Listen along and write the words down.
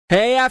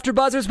Hey,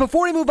 AfterBuzzers,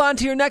 before we move on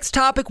to your next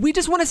topic, we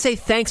just want to say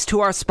thanks to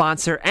our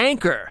sponsor,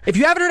 Anchor. If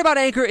you haven't heard about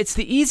Anchor, it's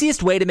the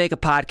easiest way to make a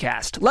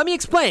podcast. Let me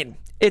explain.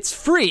 It's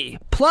free.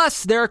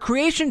 Plus, there are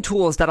creation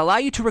tools that allow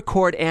you to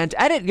record and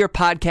edit your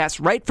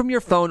podcast right from your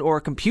phone or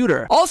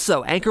computer.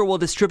 Also, Anchor will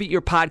distribute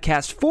your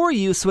podcast for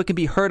you so it can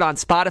be heard on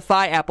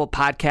Spotify, Apple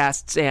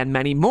Podcasts, and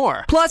many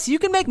more. Plus, you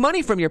can make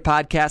money from your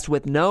podcast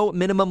with no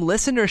minimum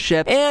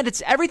listenership, and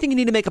it's everything you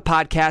need to make a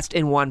podcast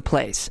in one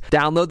place.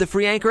 Download the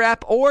free Anchor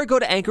app or go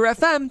to Anchor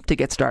FM to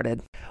get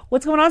started.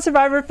 What's going on,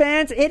 Survivor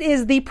fans? It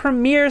is the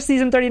premiere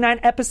Season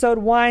 39, Episode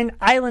 1,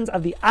 Islands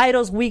of the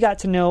Idols. We got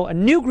to know a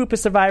new group of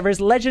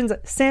survivors. Legends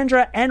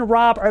Sandra and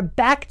Rob are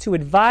back to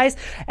advise,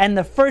 and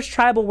the first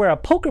tribal where a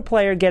poker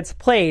player gets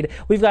played.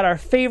 We've got our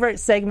favorite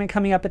segment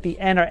coming up at the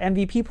end, our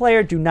MVP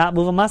player, Do Not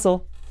Move a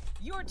Muscle.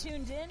 You're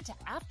tuned in to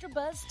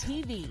AfterBuzz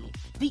TV,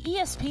 the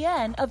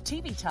ESPN of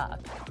TV talk.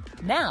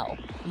 Now,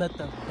 let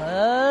the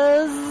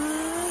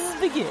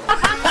buzz begin.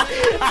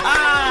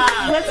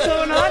 What's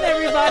going on,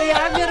 everybody?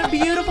 I've got a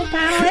beautiful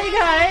panel. Hey,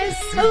 guys.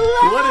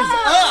 Hello. What is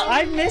up?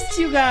 I missed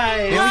you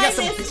guys. Yeah, we got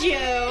I missed you.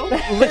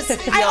 Listen,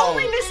 I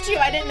only missed you.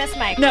 I didn't miss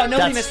Mike. No,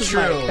 nobody That's misses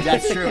true. Mike.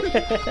 That's true.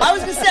 I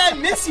was gonna say I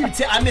miss you.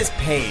 I miss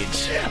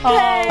Paige.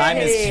 I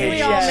miss Paige.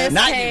 We all miss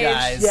Not Paige. you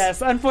guys.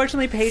 Yes,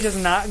 unfortunately, Paige is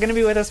not going to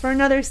be with us for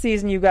another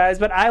season, you guys,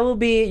 but I will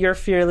be your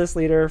fearless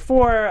leader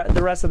for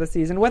the rest of the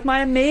season with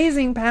my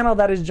amazing panel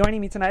that is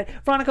joining me tonight.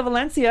 Veronica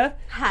Valencia.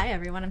 Hi,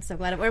 everyone. I'm so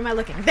glad. Where am I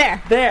looking?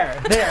 There.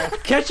 There.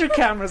 Catch your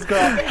cameras, girl.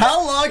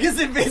 How long has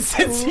it been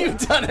since you've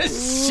done a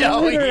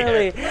show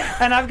Literally. here?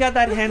 And I've got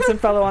that handsome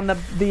fellow on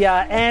the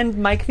end,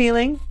 Mike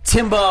Feeling.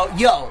 Timbo,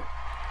 yo,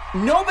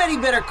 nobody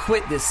better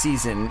quit this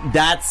season.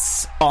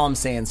 That's all I'm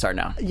saying. Start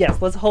now.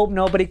 Yes, let's hope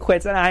nobody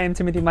quits. And I am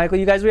Timothy Michael.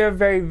 You guys, we are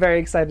very, very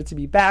excited to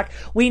be back.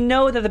 We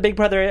know that the Big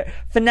Brother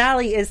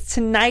finale is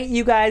tonight,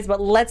 you guys,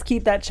 but let's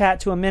keep that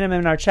chat to a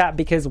minimum in our chat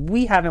because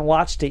we haven't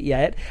watched it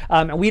yet.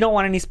 And we don't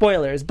want any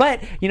spoilers.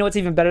 But you know what's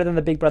even better than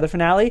the Big Brother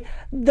finale?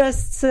 The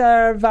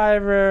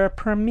Survivor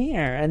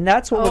premiere. And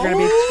that's what we're going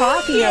to be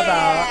talking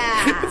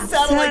about. It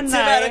sounded like Tim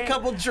had Tonight. a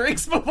couple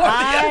drinks before the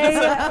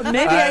episode.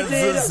 Maybe I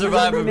did.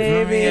 Survivor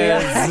Maybe premiere.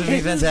 I This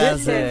is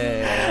fantastic.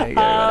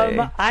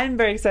 Everybody. I'm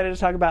very excited to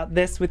talk about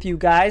this with you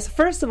guys.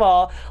 First of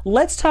all,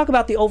 let's talk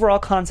about the overall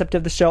concept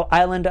of the show,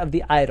 Island of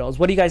the Idols.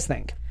 What do you guys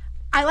think?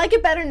 I like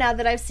it better now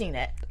that I've seen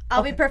it.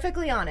 I'll be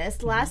perfectly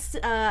honest.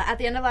 At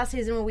the end of last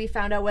season, when we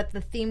found out what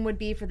the theme would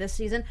be for this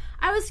season,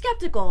 I was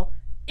skeptical.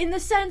 In the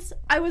sense,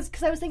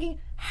 because I was thinking,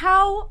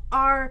 how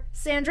are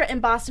Sandra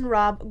and Boston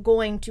Rob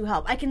going to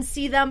help? I can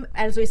see them,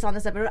 as we saw in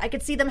this episode, I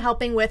could see them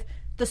helping with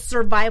the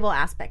survival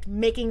aspect,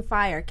 making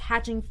fire,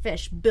 catching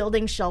fish,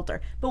 building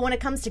shelter. But when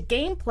it comes to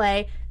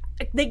gameplay,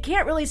 they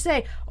can't really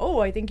say, oh,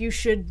 I think you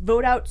should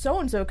vote out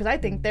so-and-so because I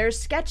think they're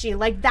sketchy.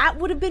 Like, that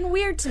would have been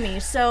weird to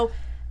me. So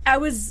I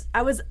was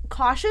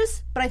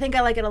cautious, but I think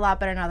I like it a lot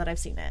better now that I've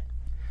seen it.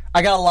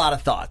 I got a lot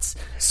of thoughts.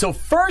 So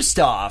first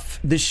off,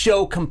 the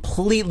show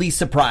completely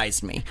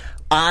surprised me.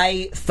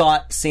 I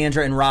thought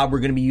Sandra and Rob were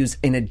going to be used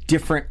in a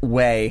different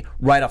way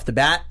right off the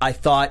bat. I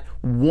thought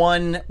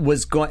one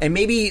was going, and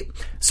maybe,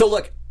 so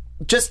look,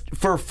 just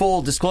for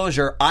full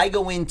disclosure, I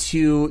go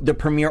into the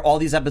premiere, all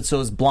these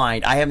episodes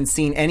blind. I haven't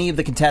seen any of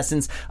the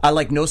contestants. I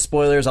like no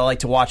spoilers. I like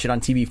to watch it on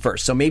TV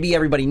first. So maybe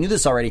everybody knew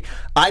this already.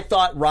 I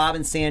thought Rob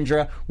and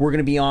Sandra were going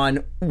to be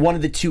on one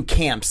of the two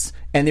camps,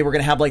 and they were going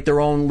to have like their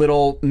own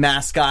little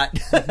mascot,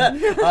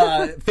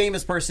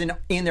 famous person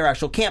in their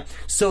actual camp.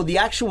 So the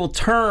actual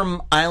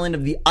term Island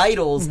of the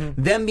Idols,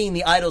 them being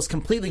the idols,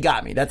 completely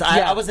got me.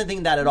 I wasn't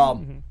thinking that at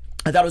all.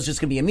 I thought it was just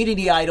going to be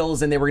immunity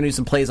idols, and they were going to do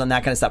some plays on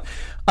that kind of stuff.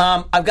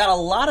 I've got a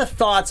lot of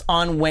thoughts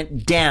on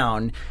Went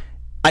Down.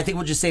 I think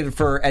we'll just save it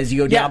for as you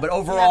go down. But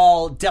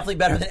overall, definitely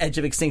better than Edge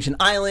of Extinction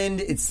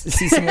Island.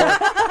 See some more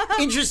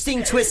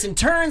interesting twists and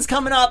turns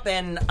coming up.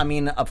 And, I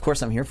mean, of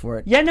course, I'm here for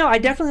it. Yeah, no, I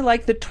definitely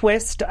like the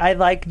twist. I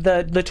like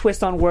the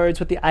twist on words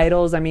with the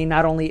idols. I mean,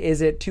 not only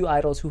is it two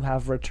idols who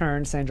have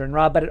returned, Sandra and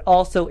Rob, but it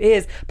also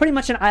is pretty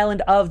much an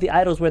island of the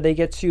idols where they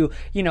get to,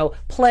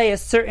 play a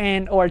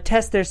certain or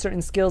test their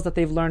certain skills that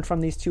they've learned from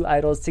these two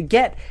idols to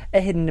get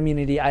a hidden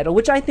immunity idol,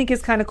 which I think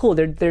is kind of cool.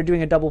 They're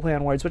doing a double play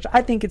on words, which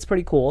I think it's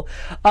pretty cool.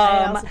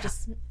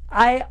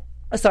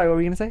 Sorry, what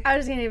were you going to say? I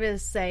was going to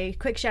say,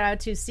 quick shout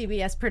out to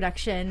CBS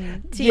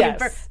production team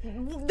Yes. for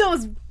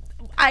those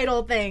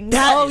idol things.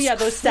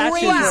 Those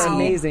statues are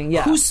amazing.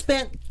 Yeah. Who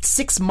spent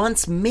 6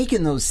 months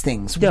making those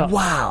things? Yeah,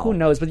 Wow. Who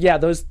knows? But yeah,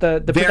 the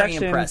Very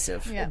production,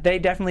 impressive. Yeah. They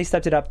definitely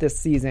stepped it up this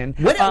season.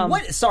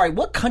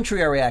 What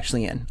country are we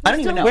actually in? I don't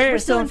even know. We're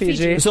still in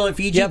Fiji. We're still in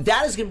Fiji? Yep.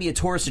 That is going to be a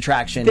tourist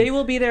attraction. They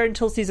will be there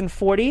until season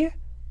 40.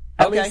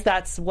 At Okay. least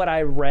that's what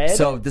I read.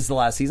 So this is the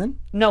last season?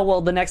 No,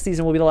 well, the next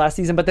season will be the last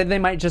season, but then they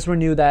might just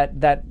renew that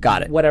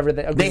Got it. whatever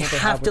They agreement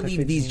have to with the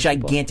leave these Fijian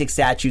people. gigantic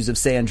statues of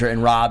Sandra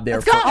and Rob there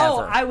Let's go. forever.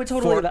 Oh, I would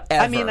totally do that.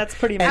 I mean, that's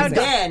pretty amazing. And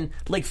then,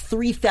 like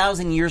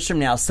 3,000 years from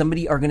now,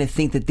 somebody are going to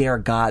think that they are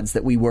gods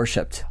that we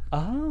worshipped.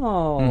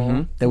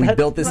 Oh. That we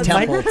built this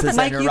temple to Mike,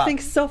 Sandra you Robb.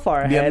 think so far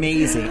It'd be ahead.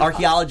 amazing.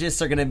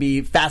 Archaeologists are going to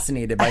be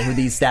fascinated by who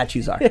these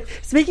statues are.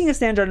 Speaking of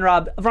Sandra and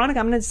Rob, Veronica,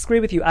 I'm going to disagree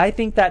with you. I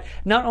think that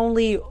not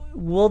only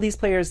will these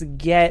players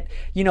get,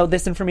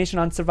 this information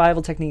on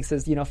survival techniques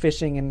as,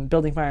 fishing and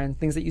building fire and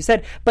things that you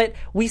said, but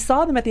we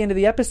saw them at the end of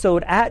the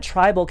episode at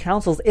tribal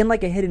councils in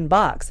like a hidden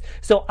box.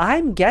 So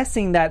I'm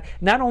guessing that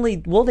not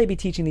only will they be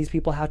teaching these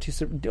people how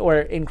to or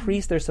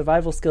increase their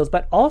survival skills,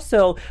 but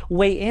also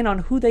weigh in on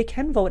who they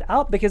can vote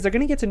out, because they're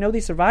going to get to know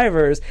these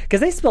survivors because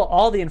they spill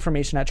all the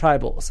information at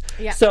tribals.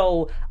 Yeah.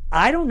 So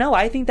I don't know.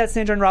 I think that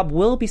Sandra and Rob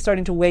will be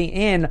starting to weigh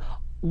in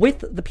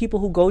with the people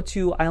who go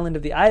to Island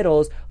of the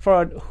Idols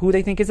for who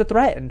they think is a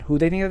threat and who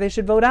they think that they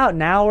should vote out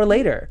now or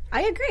later.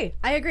 I agree.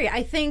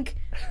 I think,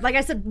 like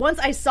I said, once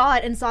I saw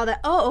it and saw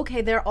that,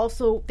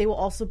 they will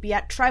also be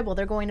at tribal.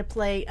 They're going to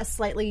play a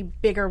slightly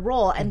bigger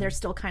role, and they're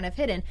still kind of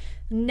hidden.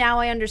 Now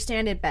I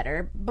understand it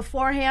better.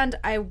 Beforehand,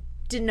 I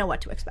didn't know what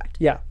to expect.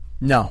 Yeah.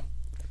 No.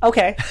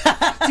 Okay.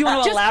 Do you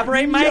want to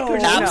elaborate, Mike? Or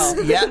no?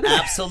 Yeah,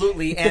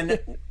 absolutely. And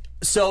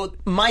so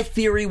my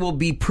theory will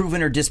be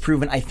proven or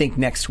disproven, I think,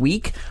 next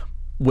week,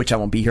 which I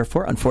won't be here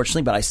for,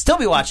 unfortunately, but I still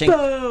be watching.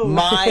 Boom.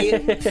 My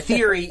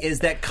theory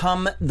is that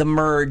come the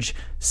merge,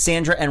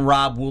 Sandra and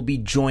Rob will be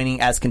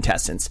joining as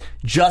contestants.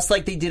 Just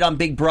like they did on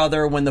Big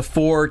Brother when the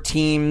 4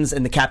 teams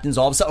and the captains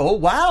all of a sudden, oh,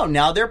 wow,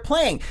 now they're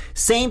playing.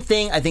 Same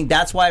thing. I think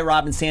that's why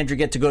Rob and Sandra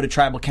get to go to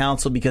Tribal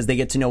Council, because they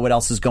get to know what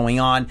else is going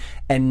on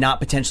and not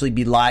potentially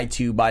be lied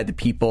to by the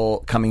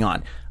people coming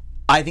on.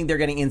 I think they're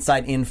getting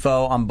inside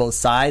info on both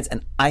sides,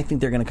 and I think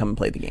they're going to come and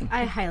play the game.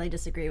 I highly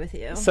disagree with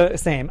you. So,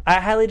 same.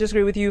 I highly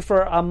disagree with you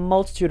for a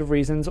multitude of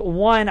reasons.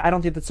 One, I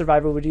don't think that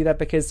Survivor would do that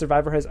because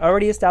Survivor has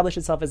already established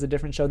itself as a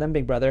different show than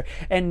Big Brother.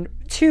 And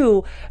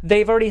two,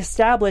 they've already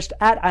established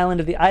at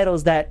Island of the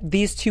Idols that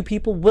these two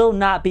people will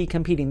not be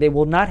competing. They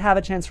will not have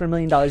a chance for $1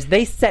 million.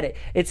 They said it.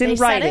 It's in They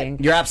said writing.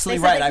 it? You're absolutely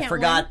They said right. they I can't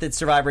forgot win? that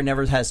Survivor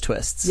never has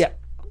twists. Yeah.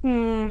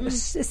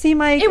 See,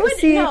 Mike? It would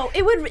see,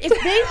 it would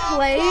if they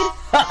played.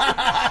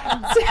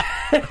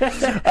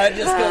 It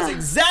just goes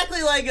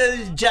exactly like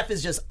Jeff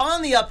is just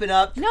on the up and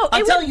up. No,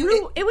 I'm it telling would.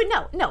 you,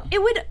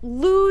 It would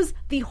lose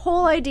the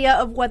whole idea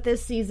of what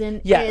this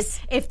season Yes. is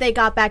if they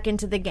got back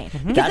into the game.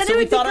 Because that's then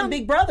what we thought on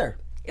Big Brother.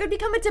 It would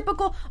become a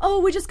typical,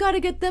 we just got to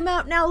get them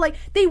out now. Like,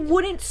 they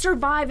wouldn't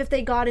survive if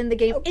they got in the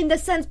game. In the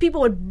sense,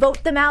 people would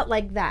vote them out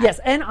like that. Yes,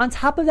 and on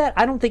top of that,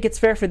 I don't think it's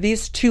fair for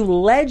these two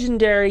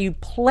legendary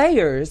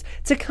players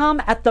to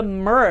come at the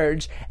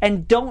merge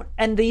and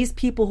these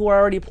people who are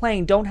already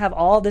playing don't have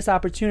all this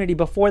opportunity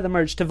before the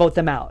merge to vote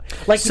them out.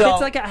 Like, So-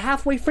 it's like a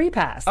halfway free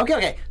pass.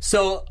 Okay.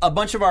 So a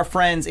bunch of our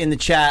friends in the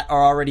chat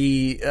are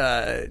already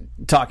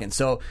talking.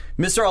 So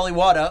Mr.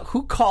 Oliwada,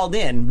 who called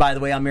in, by the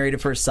way, on Married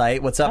at First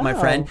Sight. What's up, my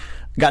friend?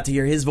 Got to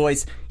hear his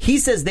voice. He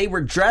says they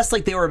were dressed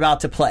like they were about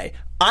to play.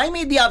 I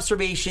made the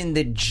observation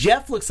that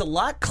Jeff looks a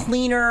lot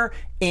cleaner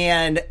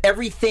and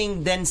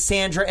everything than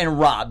Sandra and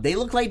Rob. They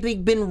look like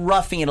they've been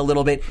roughing it a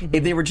little bit.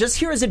 If they were just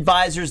here as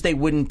advisors, they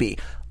wouldn't be.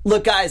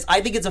 Look, guys, I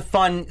think it's a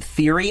fun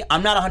theory.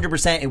 I'm not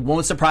 100%. It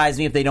won't surprise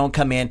me if they don't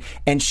come in.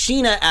 And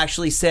Sheena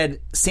actually said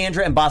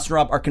Sandra and Boston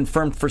Rob are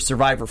confirmed for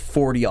Survivor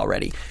 40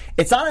 already.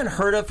 It's not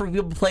unheard of for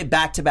people to play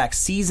back-to-back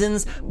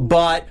seasons,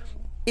 but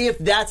if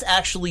that's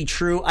actually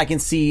true, I can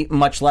see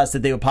much less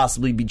that they would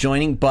possibly be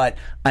joining. But,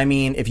 I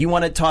mean, if you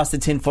want to toss the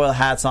tinfoil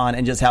hats on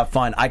and just have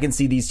fun, I can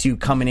see these two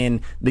coming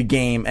in the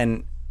game,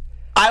 and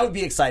I would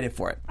be excited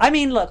for it. I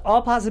mean, look,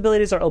 all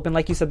possibilities are open.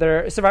 Like you said,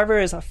 Survivor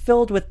is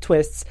filled with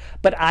twists,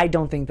 but I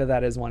don't think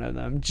that is one of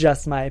them.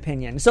 Just my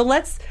opinion. So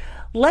let's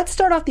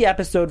start off the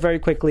episode very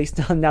quickly,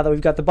 still, now that we've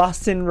got the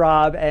Boston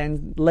Rob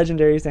and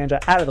legendary Sandra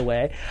out of the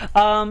way.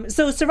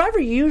 So Survivor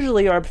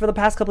usually, or for the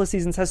past couple of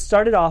seasons, has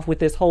started off with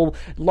this whole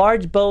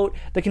large boat.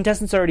 The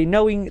contestants are already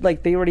knowing,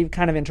 like, they already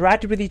kind of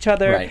interacted with each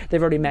other. Right.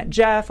 They've already met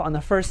Jeff on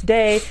the first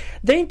day.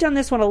 They've done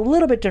this one a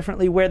little bit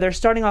differently, where they're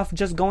starting off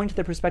just going to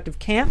their respective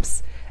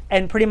camps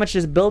and pretty much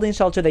just building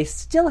shelter. They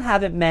still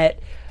haven't met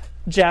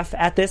Jeff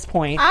at this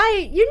point.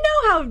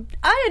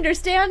 I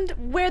understand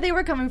where they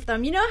were coming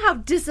from. You know how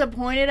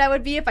disappointed I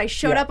would be if I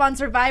showed up on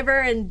Survivor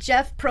and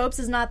Jeff Probst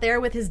is not there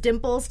with his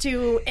dimples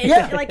to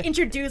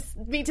introduce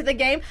me to the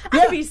game?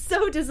 I'd be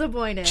so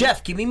disappointed.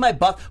 Jeff, give me my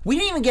buff. We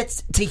didn't even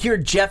get to hear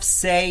Jeff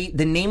say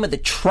the name of the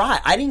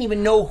tribe. I didn't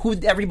even know who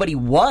everybody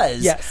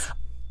was. Yes.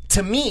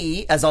 To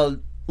me,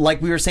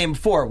 like we were saying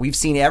before, we've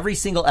seen every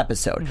single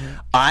episode.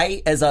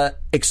 I, as a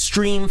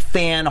extreme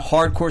fan,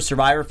 hardcore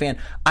Survivor fan,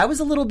 I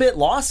was a little bit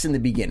lost in the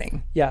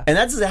beginning. Yeah. And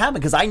that doesn't happen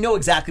because I know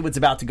exactly what's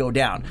about to go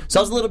down. So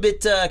I was a little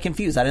bit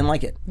confused. I didn't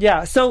like it.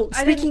 Yeah, so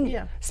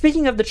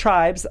speaking of the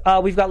tribes,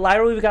 we've got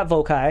Lyra, we've got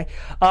Vokai.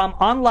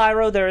 On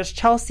Lyra, there is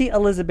Chelsea,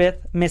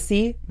 Elizabeth,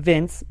 Missy,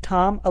 Vince,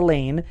 Tom,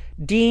 Elaine,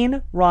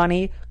 Dean,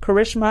 Ronnie,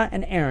 Karishma,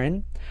 and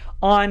Aaron.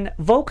 On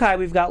Vokai,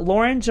 we've got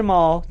Lauren,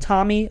 Jamal,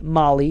 Tommy,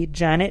 Molly,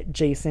 Janet,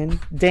 Jason,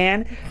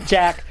 Dan,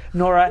 Jack,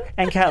 Nora,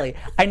 and Kelly.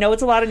 I know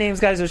it's a lot of names,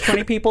 guys. There's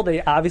 20 people.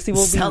 They obviously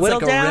will be Sounds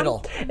whittled like a down.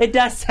 riddle. It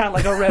does sound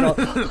like a riddle.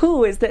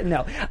 Who is that?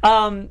 No.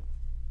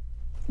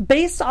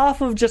 based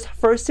off of just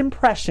first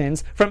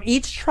impressions from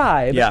each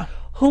tribe,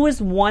 who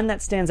is one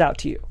that stands out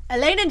to you?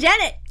 Elaine and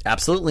Janet.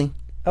 Absolutely.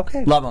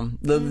 Okay. Love them.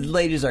 The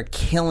ladies are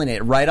killing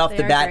it right off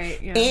the bat.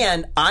 Great, yeah.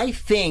 And I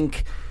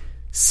think,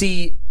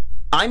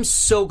 I'm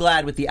so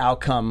glad with the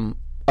outcome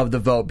of the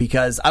vote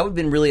because I would have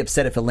been really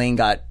upset if Elaine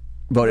got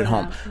voted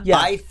home. Yeah.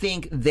 I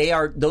think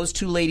those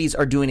two ladies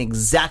are doing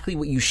exactly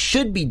what you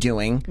should be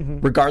doing,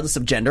 regardless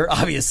of gender,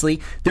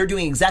 obviously. They're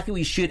doing exactly what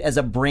you should as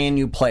a brand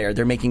new player.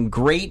 They're making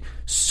great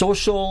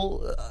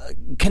social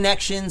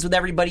connections with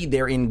everybody.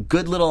 They're in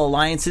good little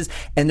alliances,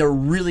 and they're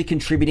really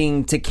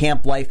contributing to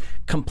camp life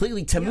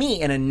completely, to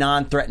me, in a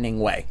non-threatening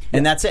way.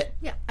 And that's it.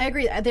 Yeah, I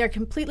agree. They're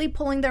completely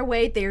pulling their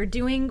weight. They're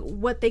doing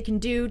what they can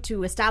do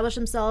to establish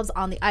themselves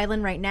on the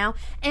island right now.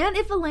 And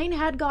if Elaine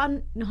had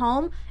gotten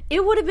home,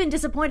 it would have been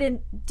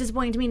disappointing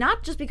to me,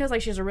 not just because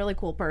she's a really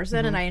cool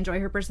person and I enjoy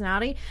her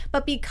personality,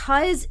 but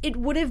because it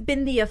would have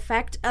been the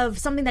effect of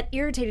something that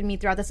irritated me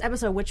throughout this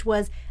episode, which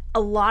was a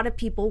lot of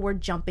people were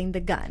jumping the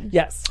gun.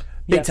 Yes.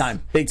 Big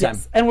time.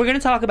 Yes. And we're going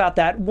to talk about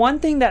that. One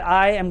thing that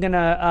I am going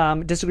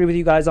to disagree with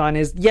you guys on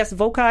is, yes,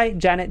 Vokai,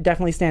 Janet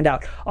definitely stand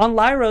out. On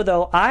Lyro,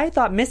 though, I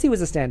thought Missy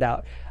was a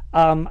standout.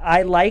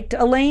 I liked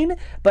Elaine,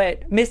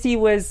 but Missy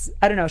was,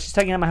 I don't know, she's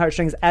tugging on my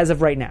heartstrings as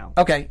of right now.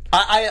 Okay.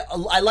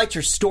 I liked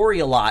her story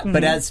a lot,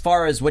 but as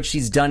far as what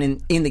she's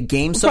done in the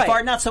game so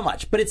far, not so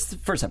much. But it's the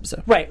first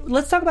episode. Right.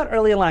 Let's talk about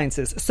early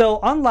alliances. So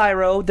on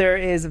Lyro, there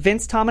is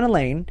Vince, Tom, and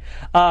Elaine,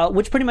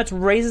 which pretty much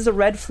raises a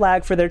red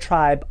flag for their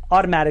tribe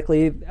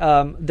automatically.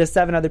 The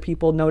 7 other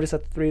people notice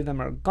that the 3 of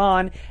them are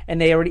gone,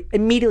 and they already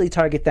immediately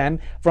target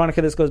them.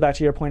 Veronica, this goes back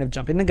to your point of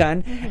jumping the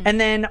gun. And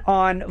then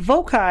on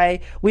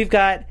Vokai, we've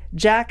got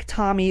Jack,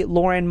 Tommy,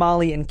 Lauren,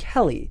 Molly, and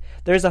Kelly.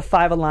 There's a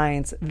 5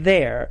 alliance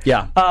there.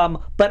 Yeah.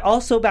 But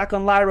also back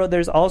on Lyro,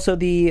 there's also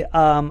the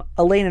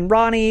Elaine and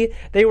Ronnie.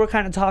 They were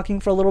kind of talking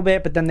for a little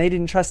bit, but then they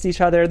didn't trust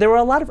each other. There were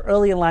a lot of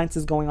early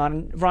alliances going on.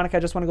 And Veronica, I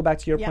just want to go back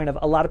to your point of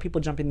a lot of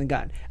people jumping the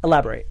gun.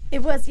 Elaborate.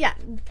 It was,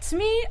 to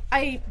me,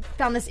 I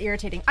found this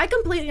irritating. I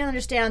completely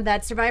understand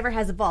that Survivor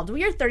has evolved.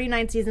 We are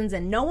 39 seasons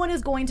and no one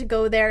is going to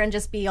go there and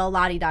just be all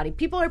la-di-da-di.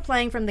 People are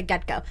playing from the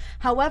get-go.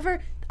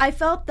 However, I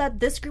felt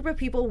that this group of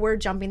people were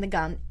jumping the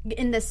gun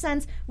in this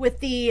sense with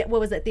the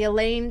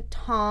Elaine,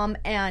 Tom,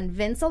 and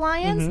Vince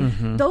alliance.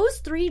 Those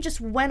 3 just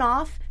went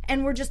off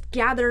and were just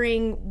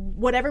gathering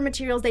whatever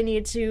materials they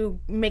needed to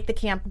make the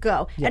camp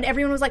go. And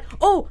everyone was like,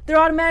 oh, they're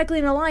automatically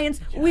an alliance.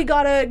 We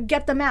gotta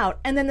get them out.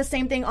 And then the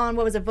same thing on,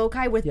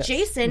 Vokai with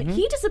Jason.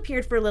 He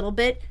disappeared for a little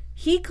bit.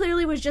 He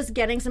clearly was just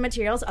getting some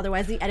materials.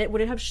 Otherwise, the edit would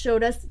have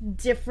showed us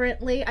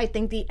differently. I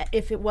think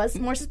if it was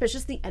more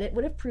suspicious, the edit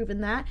would have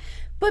proven that.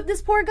 But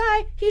this poor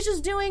guy, he's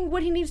just doing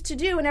what he needs to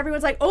do. And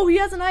everyone's like, oh, he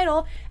has an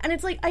idol. And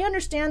it's like, I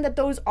understand that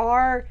those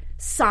are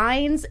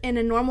signs in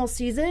a normal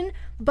season,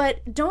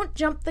 but don't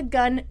jump the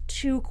gun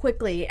too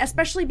quickly.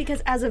 Especially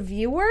because as a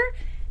viewer,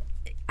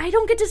 I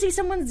don't get to see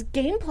someone's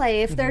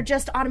gameplay if they're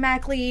just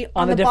automatically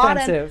on the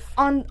bottom,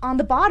 on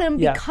the bottom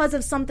because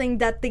of something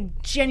that they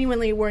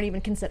genuinely weren't even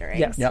considering.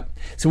 Yes. Yep.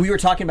 So we were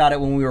talking about it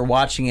when we were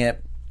watching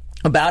it,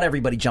 about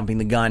everybody jumping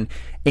the gun,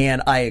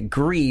 and I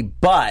agree,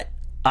 but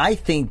I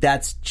think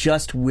that's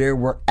just where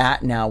we're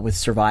at now with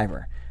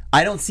Survivor.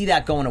 I don't see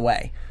that going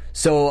away.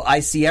 So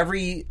I see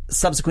every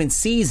subsequent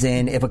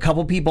season, if a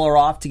couple people are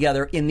off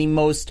together in the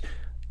most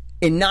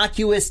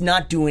innocuous,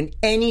 not doing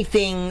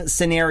anything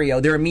scenario,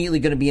 they're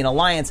immediately going to be an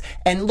alliance.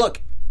 And look,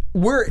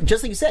 we're,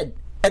 just like you said,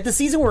 at the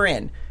season we're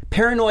in,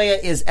 paranoia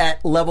is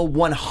at level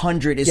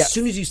 100 as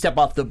soon as you step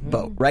off the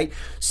boat, right?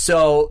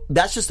 So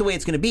that's just the way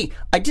it's going to be.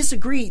 I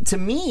disagree. To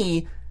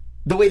me,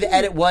 the way the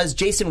edit was,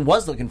 Jason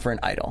was looking for an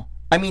idol.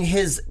 I mean,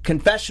 his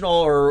confessional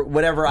or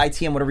whatever,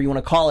 ITM, whatever you want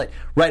to call it,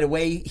 right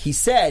away, he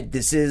said,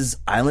 this is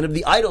Island of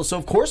the Idols, so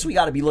of course we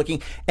got to be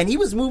looking. And he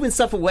was moving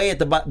stuff away at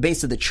the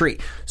base of the tree.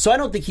 So I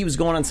don't think he was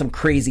going on some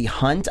crazy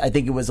hunt. I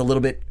think it was a little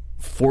bit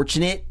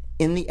fortunate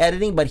in the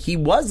editing, but he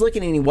was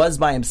looking and he was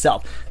by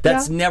himself.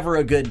 That's never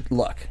a good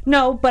look.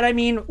 No, but I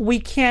mean,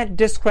 we can't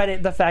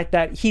discredit the fact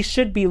that he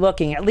should be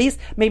looking, at least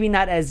maybe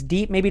not as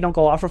deep. Maybe don't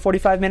go off for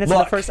 45 minutes in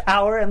the first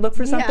hour and look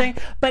for something,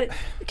 but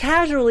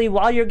casually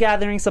while you're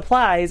gathering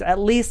supplies, at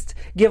least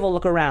give a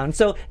look around.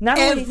 So not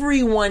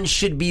everyone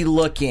should be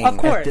looking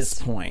at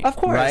this point. Of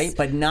course. Right?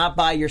 But not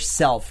by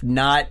yourself,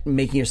 not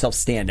making yourself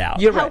stand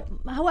out. You're right.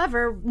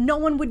 However, no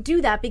one would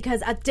do that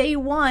because at day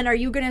one, are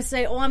you going to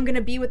say, oh, I'm going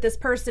to be with this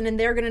person and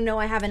they're going to know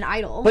I have an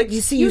idol? But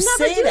you see, you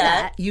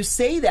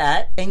say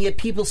that, and yet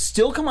people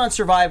still come on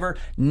Survivor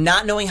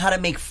not knowing how to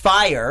make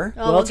fire.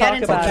 Oh, we'll get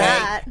into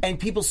that. And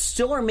people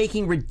still are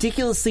making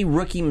ridiculously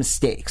rookie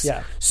mistakes.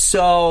 Yeah.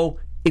 So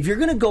if you're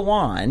going to go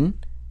on,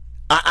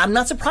 I'm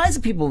not surprised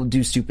that people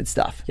do stupid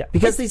stuff. Yeah.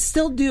 Because they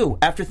still do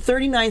after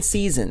 39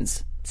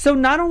 seasons. So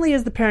not only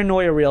is the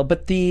paranoia real,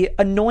 but the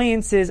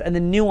annoyances and the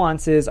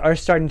nuances are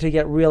starting to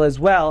get real as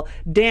well.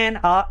 Dan,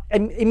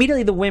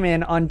 immediately the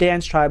women on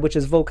Dan's tribe, which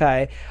is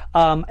Vokai,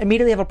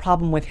 immediately have a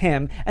problem with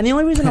him. And the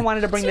only reason I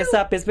wanted to bring this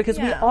up is because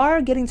we are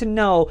getting to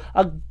know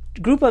a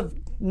group of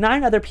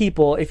 9 other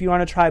people if you're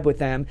on a tribe with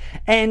them,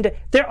 and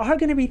there are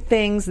going to be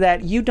things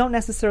that you don't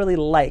necessarily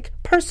like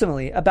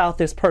personally about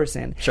this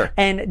person. Sure.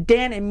 And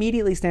Dan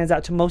immediately stands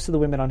out to most of the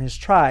women on his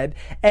tribe.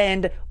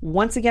 And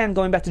once again,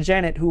 going back to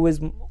Janet, who was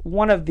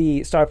one of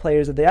the star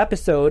players of the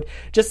episode,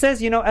 just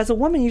says, as a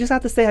woman, you just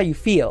have to say how you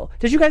feel.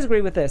 Did you guys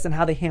agree with this and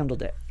how they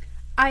handled it?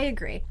 I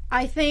agree.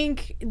 I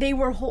think the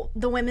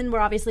women were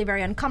obviously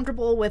very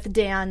uncomfortable with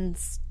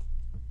Dan's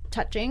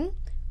touching.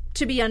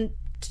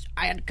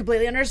 I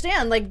completely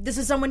understand. Like, this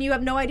is someone you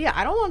have no idea.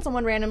 I don't want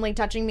someone randomly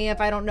touching me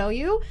if I don't know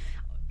you.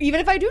 Even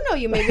if I do know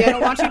you, maybe I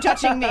don't want you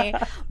touching me.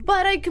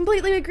 But I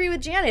completely agree with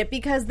Janet,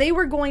 because they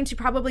were going to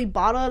probably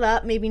bottle it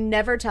up, maybe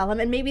never tell him,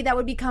 and maybe that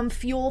would become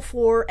fuel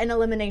for an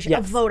elimination, a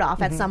vote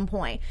off at some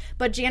point.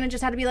 But Janet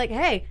just had to be like,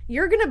 hey,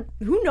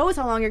 who knows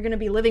how long you're going to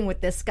be living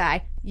with this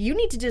guy? You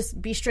need to just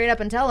be straight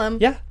up and tell him.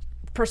 Yeah.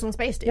 Personal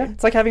space, dude. Yeah,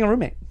 it's like having a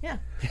roommate. Yeah.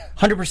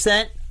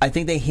 100%. I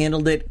think they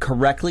handled it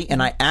correctly,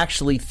 and I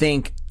actually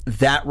think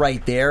that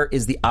right there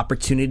is the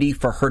opportunity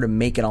for her to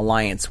make an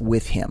alliance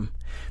with him.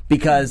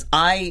 Because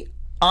I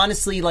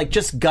honestly,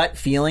 just gut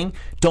feeling,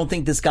 don't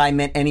think this guy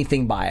meant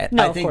anything by it.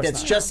 No, I think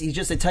that's he's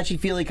just a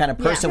touchy-feely kind of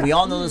person. Yeah. We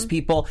all know those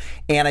people,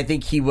 and I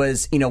think he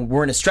was,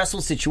 we're in a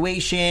stressful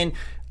situation.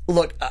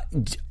 Look,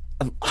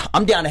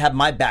 I'm down to have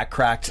my back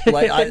cracked.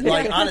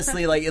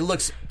 Honestly, it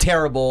looks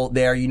terrible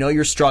there.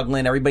 You're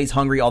struggling. Everybody's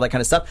hungry, all that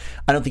kind of stuff.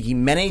 I don't think he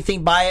meant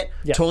anything by it.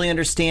 Yeah. Totally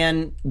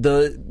understand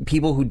the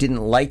people who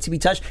didn't like to be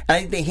touched. And I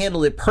think they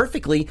handled it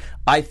perfectly.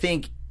 I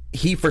think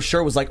he for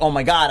sure was like, oh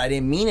my God, I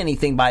didn't mean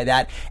anything by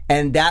that.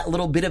 And that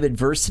little bit of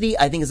adversity,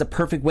 I think, is a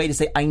perfect way to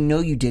say, I know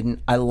you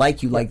didn't. I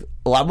like you. I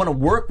want to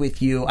work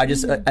with you. I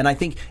just, and I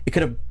think it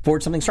could have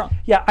forged something strong.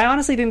 Yeah, I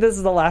honestly think this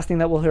is the last thing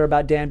that we'll hear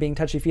about Dan being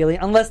touchy-feely,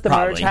 unless the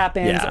merge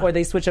happens or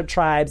they switch up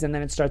tribes and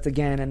then it starts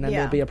again and then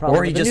there'll be a problem.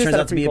 Or he just turns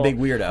out to be a big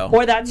weirdo.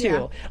 Or that too.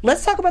 Yeah.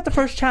 Let's talk about the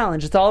first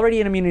challenge. It's already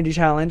an immunity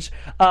challenge,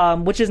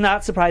 which is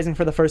not surprising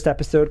for the first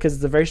episode because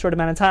it's a very short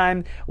amount of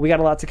time. We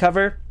got a lot to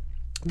cover.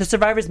 The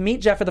survivors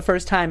meet Jeff for the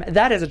first time.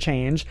 That is a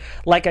change.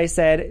 Like I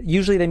said,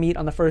 usually they meet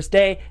on the first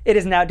day. It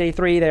is now day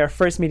 3. They are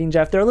first meeting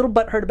Jeff. They're a little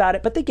butthurt about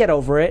it, but they get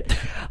over it.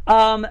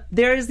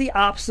 There is the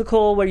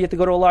obstacle where you have to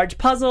go to a large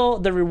puzzle.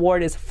 The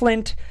reward is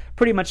Flint.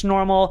 Pretty much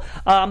normal.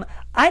 I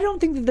don't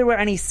think that there were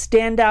any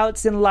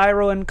standouts in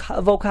Lyro and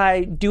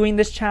Vokai doing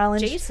this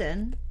challenge.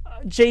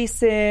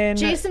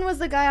 Jason was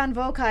the guy on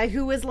Vokai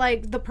who was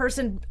the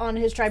person on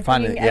his tribe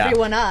bringing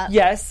everyone up.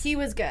 Yes, he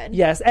was good.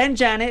 Yes, and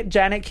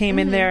Janet came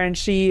in there and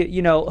she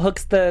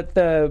hooks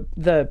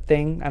the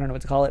thing, I don't know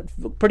what to call it,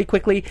 pretty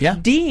quickly. Yeah.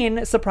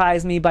 Dean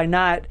surprised me by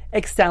not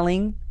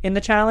excelling in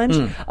the challenge,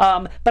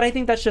 but I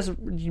think that's just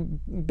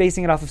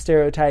basing it off of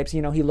stereotypes.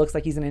 He looks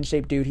like he's an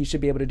in-shape dude. He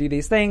should be able to do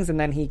these things, and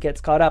then he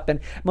gets caught up.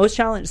 And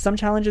some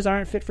challenges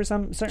aren't fit for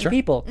some certain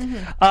people.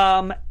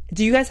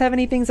 Do you guys have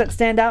any things that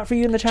stand out for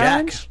you in the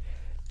challenge?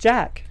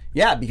 Jack.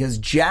 Yeah, because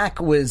Jack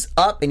was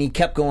up and he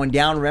kept going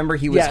down. Remember,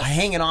 he was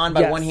hanging on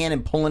by one hand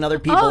and pulling other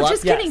people up. Oh,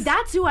 just kidding.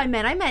 That's who I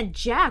meant. I meant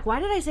Jack. Why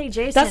did I say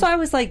Jason? That's why I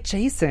was like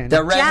Jason.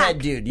 The redhead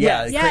dude.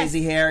 Yeah, the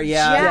crazy hair.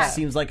 Yeah,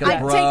 seems like a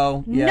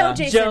bro. No,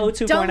 Jason. Joe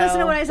 2.0. Don't listen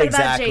to what I said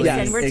about Jason.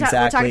 Yes, we're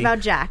talking about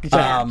Jack.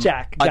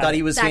 Jack. I thought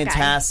he was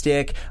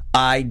fantastic.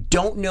 I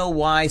don't know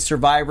why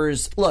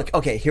survivors... Look,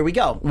 okay, here we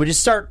go. We'll just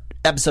start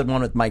episode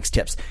 1 with Mike's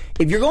tips.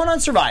 If you're going on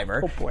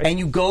Survivor and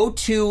you go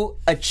to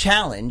a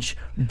challenge,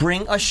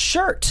 bring a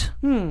shirt.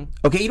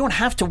 Okay, you don't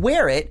have to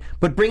wear it,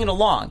 but bring it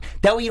along.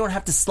 That way you don't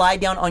have to slide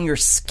down on your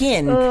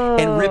skin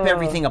and rip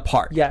everything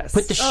apart. Yes.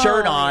 Put the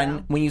shirt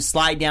on when you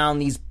slide down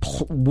these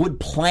wood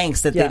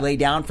planks that they lay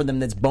down for them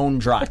that's bone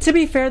dry. But to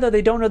be fair, though,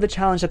 they don't know the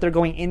challenge that they're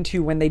going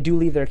into when they do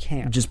leave their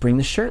camp. Just bring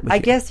the shirt with I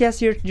you. guess,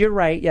 yes, you're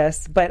right,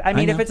 yes. But, I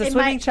mean, if it's a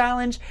swimming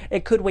challenge,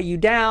 it could weigh you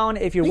down.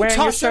 If you're wearing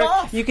your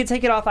shirt, you can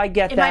take it off. I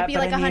get that. It might be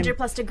 100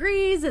 plus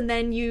degrees, and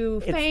then you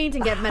faint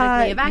and get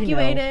medically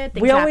evacuated.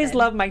 We always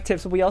love Mike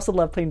tips, but we also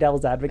love playing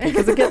devil's advocate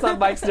because it gets on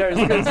Mike's nerves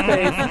in his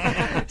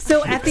face.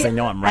 So at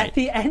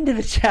the end of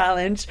the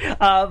challenge,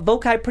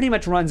 Vokai pretty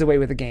much runs away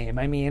with the game.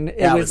 I mean,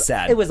 it was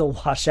sad. It was a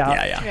washout.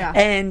 Yeah.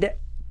 And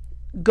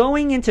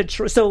going into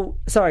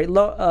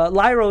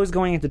Lyro is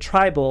going into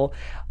tribal.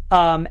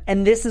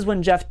 And this is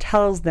when Jeff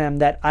tells them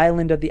that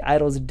Island of the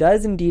Idols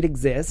does indeed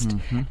exist.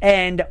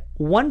 And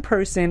one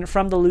person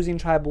from the losing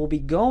tribe will be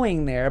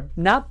going there,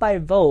 not by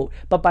vote,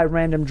 but by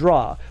random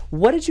draw.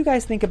 What did you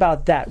guys think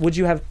about that? Would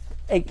you have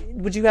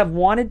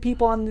wanted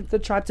people on the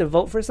tribe to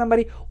vote for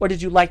somebody, or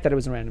did you like that it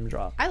was a random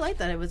draw? I like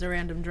that it was a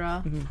random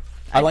draw.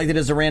 I liked it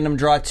as a random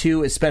draw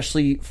too,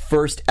 especially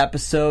first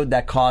episode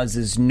that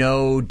causes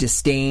no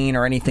disdain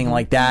or anything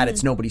like that.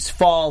 It's nobody's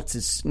fault.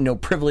 It's no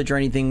privilege or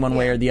anything one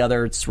way or the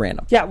other. It's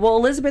random. Yeah, well,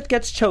 Elizabeth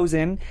gets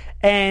chosen,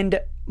 and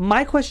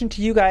my question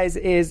to you guys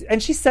is,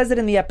 and she says it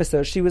in the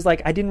episode, she was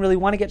like, I didn't really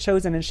want to get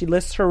chosen, and she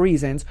lists her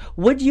reasons.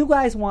 Would you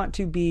guys want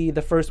to be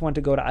the first one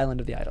to go to Island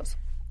of the Idols?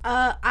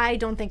 I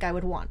don't think I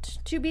would want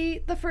to be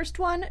the first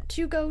one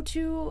to go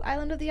to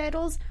Island of the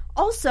Idols.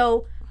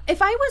 Also,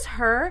 if I was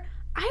her,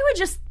 I would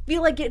just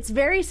feel like it's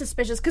very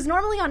suspicious because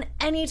normally on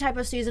any type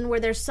of season where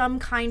there's some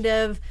kind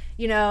of,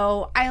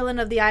 Island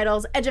of the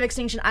Idols, Edge of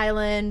Extinction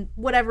Island,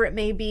 whatever it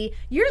may be,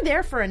 you're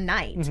there for a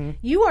night. Mm-hmm.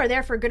 You are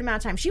there for a good amount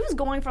of time. She was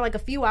going for like a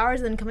few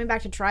hours and then coming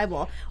back to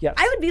Tribal. Yes.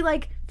 I would be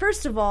like,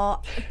 first of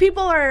all,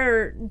 people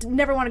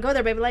never want to go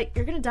there, but I'd be like,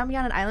 you're going to dump me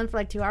on an island for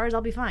like 2 hours?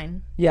 I'll be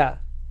fine. Yeah.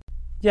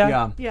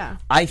 Yeah.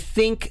 I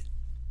think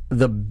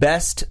the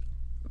best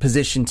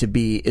position to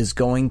be is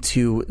going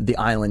to the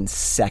island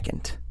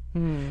second.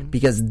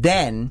 Because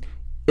then,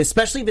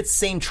 especially if it's the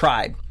same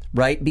tribe,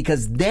 right?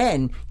 Because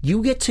then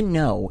you get to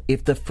know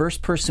if the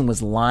first person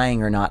was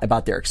lying or not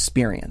about their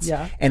experience.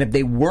 Yeah. And if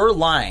they were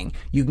lying,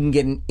 you can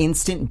get an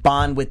instant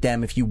bond with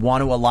them if you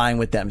want to align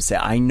with them. Say,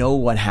 I know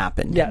what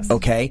happened. Yes.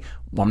 Okay?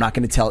 Well, I'm not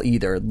going to tell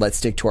either. Let's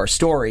stick to our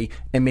story,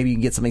 and maybe you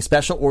can get something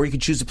special, or you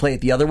could choose to play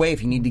it the other way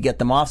if you need to get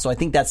them off. So I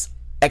think that's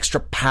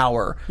extra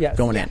power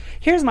going in.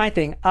 Here's my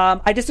thing.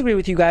 I disagree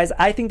with you guys.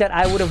 I think that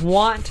I would have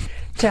want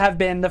to have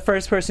been the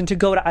first person to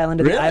go to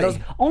Island of the Idols,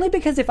 only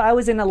because if I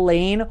was in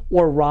Elaine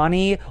or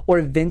Ronnie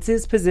or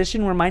Vince's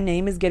position where my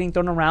name is getting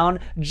thrown around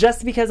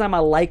just because I'm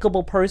a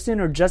likable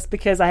person or just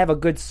because I have a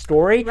good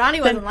story,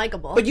 Ronnie wasn't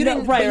likable. But you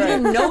didn't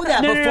know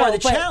that before the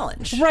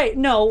challenge. Right,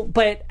 no,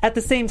 but at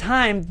the same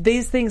time,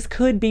 these things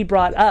could be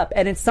brought up,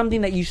 and it's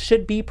something that you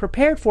should be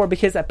prepared for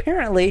because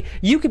apparently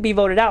you could be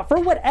voted out for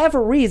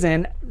whatever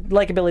reason.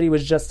 Likeability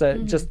was just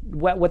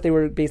what they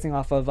were basing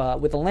off of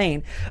with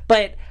Elaine,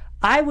 but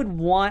I would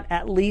want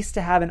at least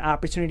to have an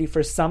opportunity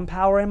for some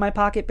power in my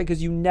pocket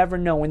because you never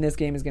know when this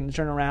game is going to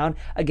turn around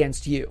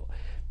against you.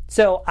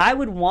 So I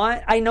would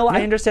want, I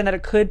understand that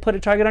it could put a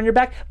target on your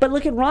back, but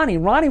look at Ronnie.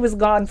 Ronnie was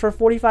gone for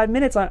 45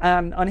 minutes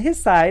on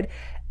his side,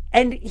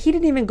 and he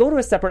didn't even go to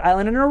a separate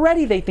island, and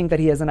already they think that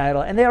he has an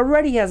idol, and they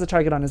already has a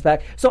target on his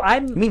back. So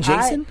You mean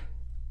Jason?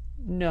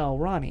 No,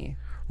 Ronnie.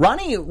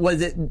 Ronnie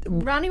was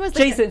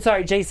Jason.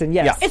 Sorry, Jason.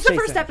 Yes, it's the Jason,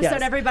 first episode.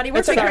 Yes. Everybody,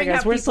 we're figuring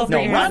out. We're still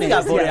figuring Ronnie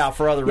got voted yes. out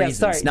for other reasons,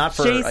 sorry. not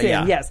for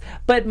Jason. Yes,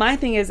 but my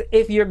thing is,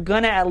 if you're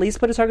gonna at least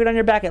put a target on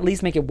your back, at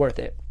least make it worth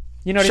it.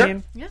 You know what I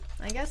mean? Yeah,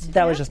 I guess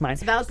that was just mine.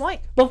 It's a valid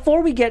point.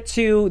 Before we get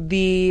to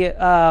the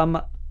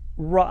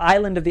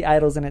Island of the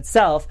Idols in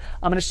itself,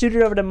 I'm going to shoot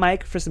it over to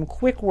Mike for some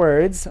quick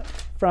words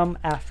from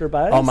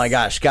AfterBuzz. Oh my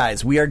gosh,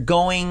 guys, we are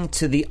going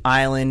to the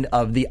Island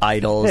of the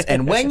Idols,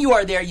 and when you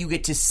are there, you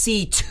get to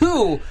see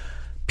two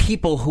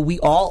people who we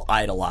all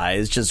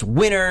idolize, just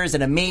winners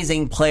and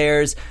amazing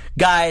players.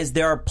 Guys,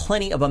 there are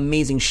plenty of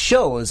amazing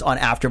shows on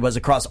AfterBuzz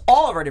across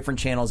all of our different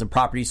channels and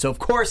properties. So, of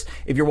course,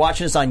 if you're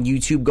watching us on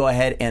YouTube, go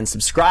ahead and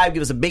subscribe.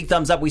 Give us a big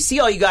thumbs up. We see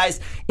all you guys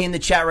in the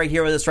chat right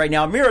here with us right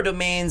now. Miro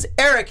Domains,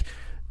 Eric,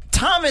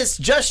 Thomas,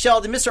 Just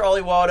Sheldon, Mr.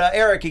 Oliwada,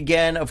 Eric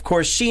again, of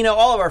course, Sheena,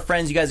 all of our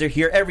friends. You guys are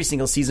here every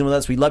single season with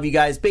us. We love you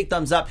guys. Big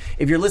thumbs up.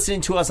 If you're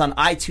listening to us on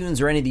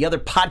iTunes or any of the other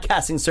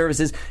podcasting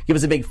services, give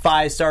us a big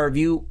 5-star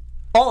review.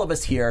 All of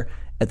us here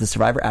at the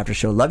Survivor After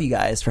Show love you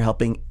guys for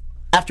helping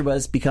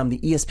AfterBuzz become the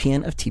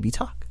ESPN of TV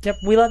talk. Yep,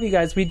 we love you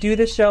guys. We do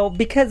this show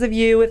because of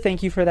you.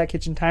 Thank you for that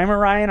kitchen timer,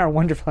 Ryan, our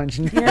wonderful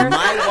engineer.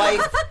 My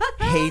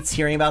wife hates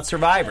hearing about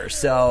Survivor,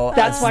 so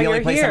that's why the only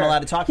you're place here. I'm allowed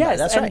to talk about it.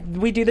 That's right.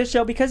 We do this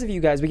show because of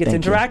you guys. We get to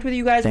Thank interact you. with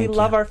you guys. Thank we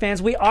love you. our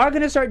fans. We are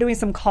going to start doing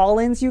some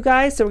call-ins, you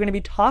guys, so we're going to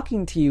be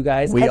talking to you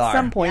guys We at are.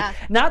 some point. Yeah.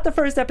 Not the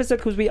first episode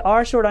because we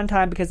are short on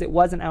time because it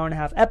was an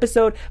hour-and-a-half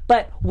episode,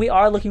 but we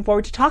are looking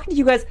forward to talking to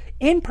you guys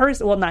in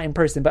person. Well, not in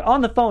person, but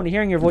on the phone,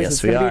 hearing your voices. Yes,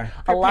 It's we going to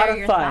be are. a lot Prepare of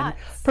your fun.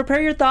 thoughts.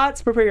 Prepare your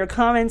thoughts, prepare your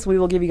comments. We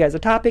will give you guys a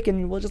topic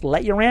and we'll just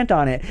let you rant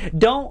on it.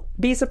 Don't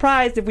be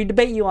surprised if we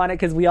debate you on it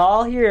because we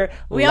all here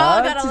We all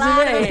love got a to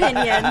lot of debate.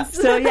 opinions.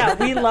 So yeah,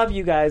 we love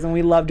you guys and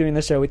we love doing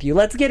the show with you.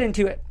 Let's get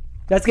into it.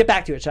 Let's get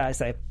back to it, shall I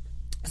say.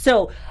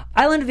 So,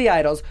 Island of the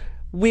Idols.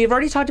 We've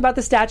already talked about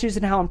the statues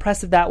and how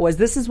impressive that was.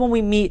 This is when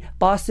we meet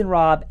Boston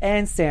Rob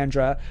and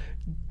Sandra.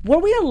 Were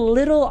we a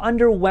little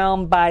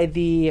underwhelmed by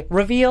the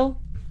reveal?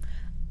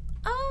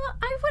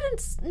 I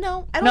wouldn't.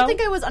 No, I don't No?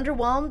 think I was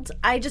underwhelmed.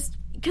 I just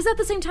because at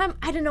the same time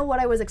I didn't know what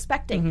I was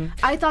expecting.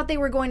 I thought they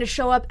were going to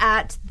show up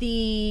at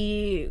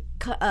the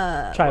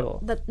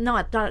Tribal.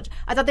 Not.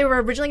 I thought they were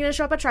originally going to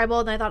show up at Tribal,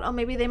 and I thought, oh,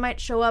 maybe they might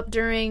show up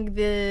during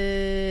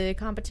the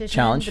competition,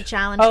 Challenge. the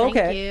challenge. Oh, Thank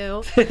okay.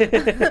 you.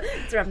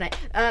 It's a rough night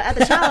at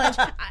the challenge,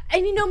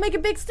 and make a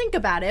big stink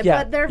about it.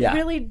 Yeah. But they're Yeah.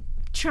 really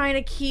trying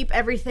to keep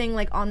everything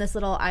like on this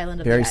little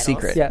island of Very the idols.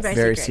 secret. Yes.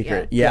 Very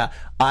secret. Yeah.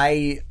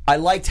 I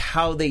liked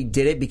how they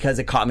did it because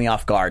it caught me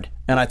off guard.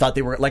 And I thought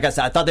they were, like I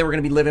said, I thought they were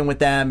going to be living with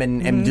them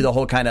and do the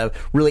whole kind of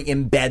really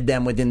embed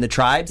them within the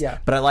tribes. Yeah.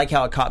 But I like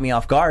how it caught me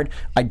off guard.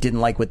 I didn't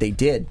like what they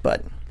did,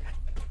 but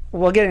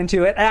We'll get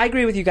into it. I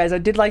agree with you guys. I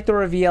did like the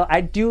reveal.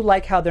 I do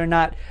like how they're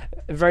not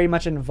very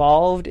much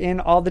involved in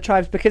all the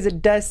tribes, because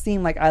it does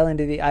seem like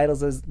Island of the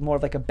Idols is more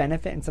of like a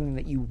benefit and something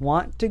that you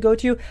want to go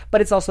to,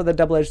 but it's also the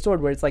double-edged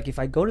sword where it's like, if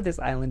I go to this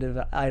Island of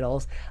the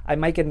Idols, I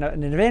might get an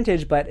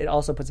advantage, but it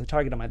also puts a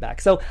target on my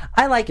back. So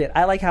I like it.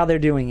 I like how they're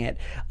doing it.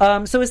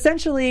 So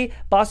essentially,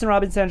 Boston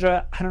Rob and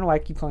Sandra, I don't know why I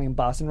keep calling him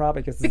Boston Rob,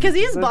 because he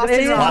is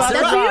Boston Rob.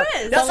 That's who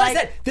he is. That's what I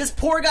said. This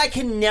poor guy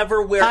can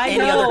never wear any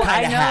other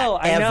kind of hat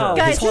ever.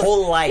 Guys, his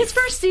whole life. His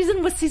first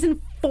season was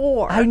season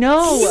 4. I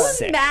know. Can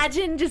you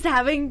imagine just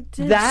having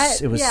to...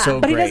 It was so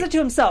But great. he does it to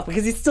himself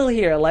because he's still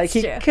here. Like,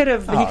 he could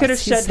have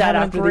he's shed that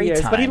having a after the great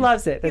years, but he time.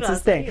 loves it. That's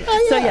his thing.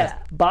 Oh, So yes,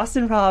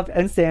 Boston Rob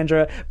and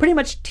Sandra pretty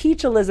much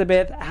teach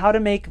Elizabeth how to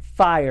make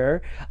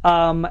fire.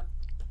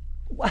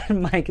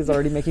 Mike is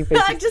already making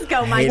faces. Just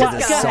go, Mike. I hated Just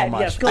this go. so ahead.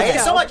 much. Yes, go I hate it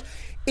ahead. so much.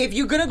 If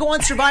you're gonna go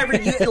on Survivor,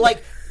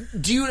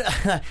 do you?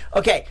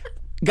 Okay,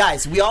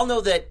 guys, we all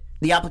know that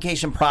the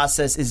application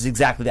process is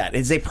exactly that.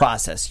 It's a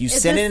process. You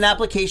send in an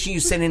application, you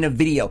send in a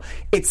video.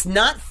 It's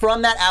not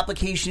from that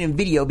application and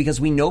video,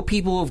 because we know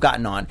people who have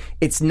gotten on.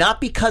 It's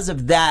not because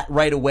of that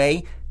right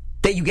away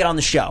that you get on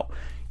the show.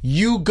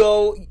 You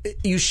go,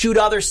 you shoot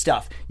other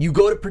stuff. You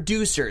go to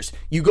producers.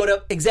 You go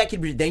to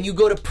executive. Then you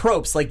go to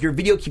props. Like, your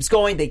video keeps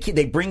going. They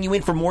bring you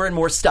in for more and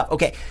more stuff.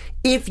 Okay,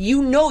 if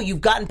you know you've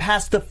gotten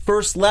past the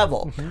first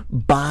level,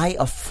 buy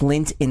a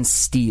flint and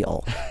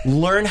steel.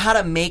 Learn how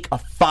to make a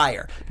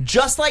fire.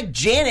 Just like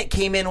Janet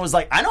came in and was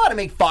like, I know how to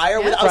make fire.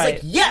 I was Right. like,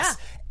 yes.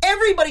 Yeah.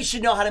 Everybody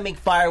should know how to make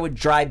fire with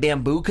dry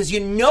bamboo, because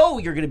you know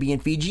you're going to be in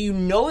Fiji. You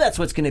know that's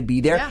what's going to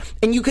be there. Yeah.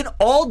 And you can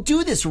all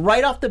do this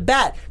right off the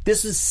bat.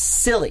 This is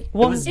silly.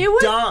 Well, it was It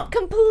was dumb.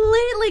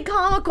 completely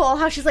comical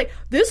how she's like,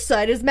 this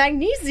side is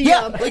magnesium.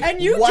 Yeah, like, and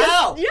you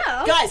wow.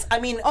 just, Guys, I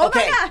mean, Oh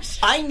okay, my gosh.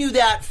 I knew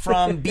that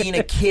from being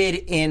a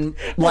kid in,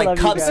 love like,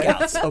 you Cub guys.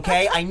 Scouts,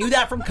 okay? I knew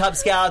that from Cub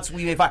Scouts.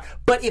 We made fire.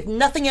 But if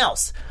nothing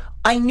else,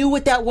 I knew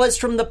what that was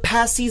from the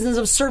past seasons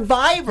of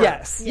Survivor.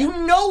 Yes.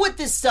 You know what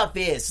this stuff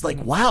is. Like,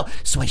 wow,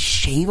 so I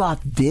shave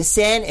off this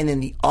end, and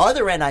then the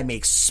other end I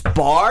make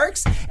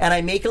sparks, and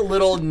I make a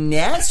little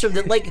nest. Or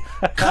like,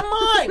 come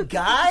on,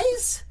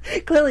 guys.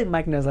 Clearly,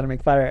 Mike knows how to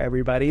make fire,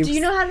 everybody. Do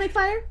you know how to make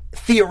fire?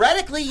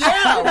 Theoretically,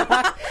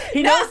 yeah.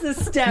 He knows the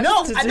steps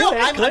No, to I do know.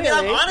 it, I'm clearly.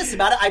 honest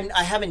about it.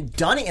 I haven't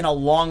done it in a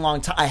long, long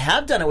time. I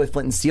have done it with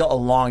flint and steel a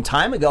long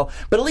time ago,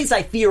 but at least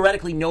I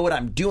theoretically know what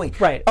I'm doing.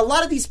 Right. A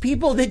lot of these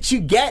people that you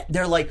get,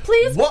 they're like,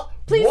 Please,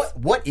 please.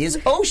 What is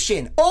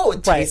ocean? Oh,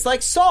 it tastes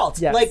like salt.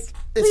 Yes. Like,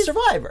 it's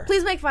Survivor.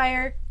 Please make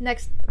fire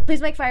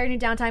Please make fire in your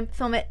downtime,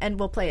 film it, and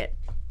we'll play it.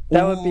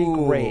 That would be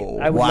great.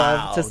 I would wow.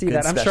 love to see Good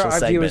that. I'm sure special our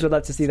viewers segment. would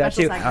love to see that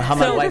Special too. segment. How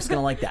my So- wife's going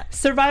to like that.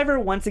 Survivor,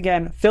 once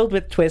again, filled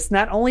with twists.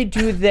 Not only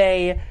do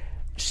they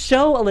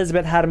show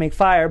Elizabeth how to make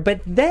fire, but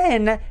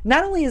then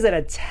not only is it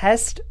a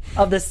test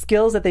of the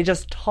skills that they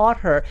just taught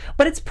her,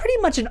 but it's pretty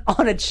much an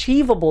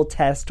unachievable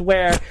test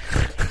where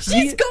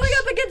She's going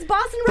up against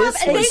Boston Rob,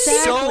 This and they was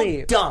Exactly.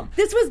 so dumb.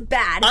 This was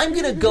bad. I'm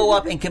going to go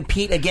up and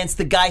compete against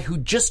the guy who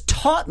just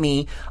taught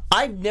me.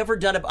 I've never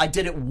done it. I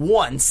did it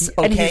once,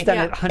 okay? And he's done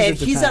it hundreds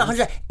And of he's done times.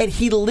 100. And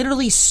he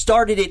literally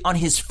started it on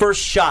his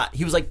first shot.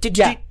 He was like,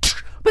 Yeah.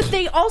 But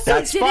they also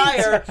that's didn't.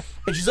 fire.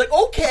 And she's like,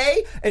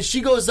 okay. And she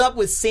goes up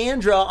with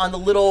Sandra on the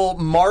little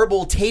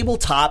marble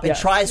tabletop and Yeah.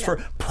 tries for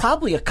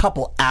probably a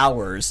couple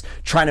hours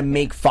trying to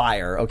make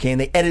fire, okay?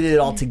 And they edited it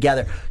all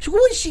together. So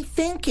what is she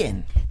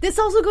thinking? This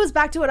also goes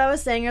back to what I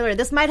was saying earlier.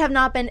 This might have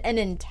not been an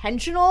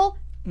intentional.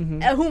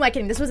 Mm-hmm. Who am I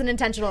kidding? This was an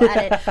intentional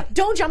edit.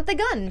 Don't jump the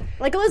gun,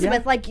 like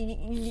Elizabeth. Yeah. Like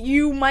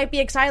you might be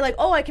excited, like,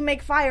 oh, I can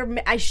make fire.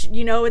 It's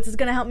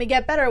going to help me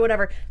get better or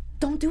whatever.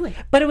 Don't do it.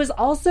 But it was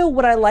also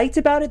what I liked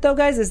about it, though,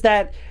 guys, is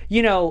that,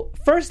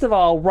 first of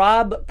all,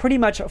 Rob pretty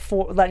much,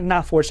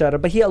 not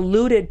foreshadowed, but he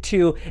alluded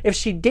to if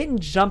she didn't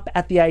jump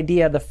at the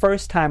idea the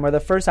first time or the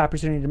first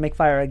opportunity to make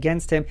fire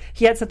against him,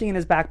 he had something in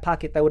his back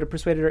pocket that would have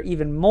persuaded her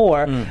even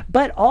more.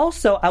 But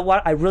also,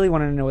 I really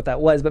wanted to know what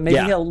that was, but maybe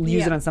Yeah. he'll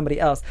use it on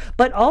somebody else.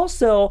 But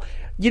also,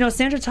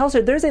 Sandra tells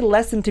her there's a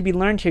lesson to be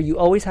learned here. You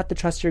always have to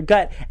trust your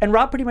gut. And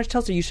Rob pretty much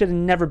tells her you should have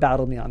never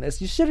battled me on this.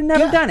 You should have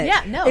never done it.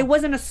 Yeah, no. It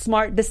wasn't a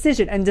smart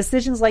decision. And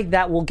decisions like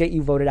that will get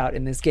you voted out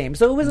in this game.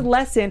 So it was a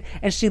lesson,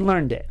 and she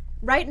learned it.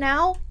 Right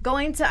now,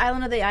 going to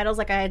Island of the Idols,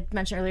 like I had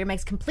mentioned earlier,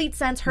 makes complete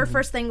sense. Her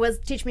first thing was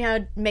teach me how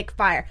to make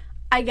fire.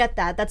 I get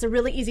that. That's a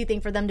really easy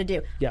thing for them to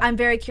do. Yeah. I'm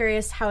very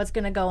curious how it's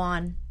going to go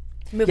on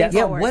moving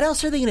Yeah, forward. What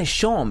else are they going to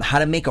show him? How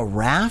to make a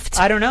raft?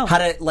 I don't know. How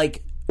to,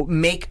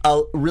 make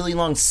a really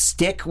long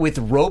stick with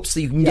rope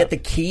so you can get the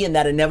key in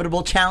that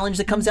inevitable challenge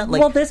that comes out?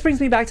 Well, this brings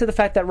me back to the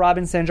fact that Rob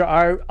and Sandra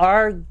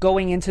are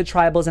going into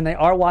tribals and they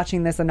are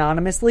watching this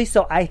anonymously.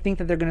 So I think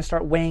that they're going to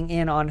start weighing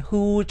in on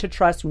who to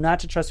trust, who not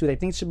to trust, who they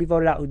think should be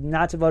voted out, who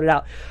not to vote it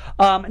out.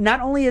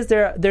 Not only is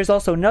there's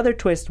also another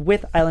twist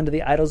with Island of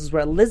the Idols is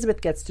where Elizabeth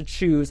gets to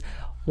choose,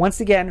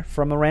 once again,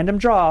 from a random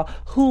draw,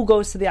 who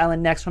goes to the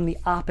island next from the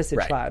opposite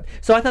tribe.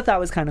 So I thought that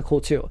was kind of cool,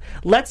 too.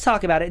 Let's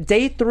talk about it.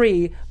 Day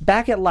 3,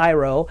 back at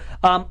Lyro,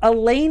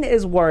 Elaine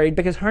is worried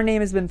because her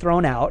name has been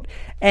thrown out,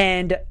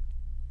 and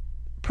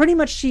pretty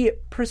much she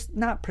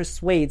not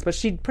persuades, but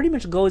she pretty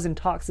much goes and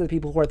talks to the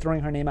people who are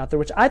throwing her name out there,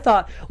 which I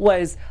thought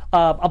was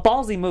a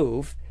ballsy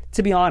move,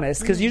 to be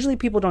honest, because usually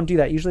people don't do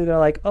that. Usually they're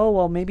like, oh,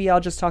 well, maybe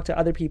I'll just talk to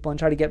other people and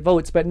try to get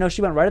votes. But no,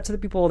 she went right up to the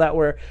people that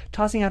were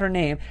tossing out her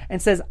name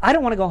and says, I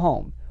don't want to go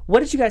home.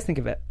 What did you guys think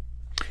of it?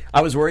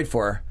 I was worried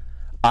for her.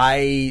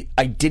 I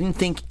didn't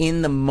think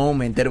in the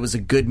moment that it was a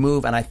good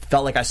move, and I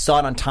felt like I saw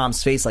it on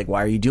Tom's face, like,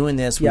 why are you doing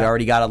this? We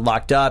already got it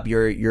locked up.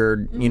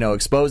 You're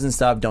exposing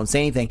stuff. Don't say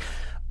anything.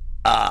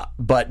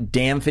 But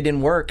damn if it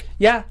didn't work.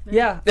 Yeah.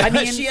 I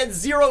mean, she had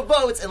 0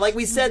 votes, and like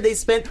we said, they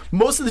spent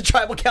most of the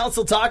tribal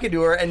council talking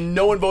to her, and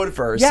no one voted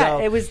for her. Yeah, so.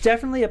 It was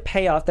definitely a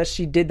payoff that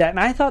she did that. And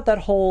I thought that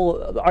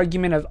whole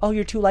argument of, oh,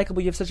 you're too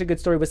likable, you have such a good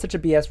story, was such a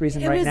BS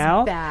reason right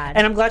now. Bad.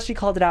 And I'm glad she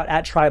called it out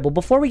at Tribal.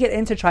 Before we get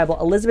into Tribal,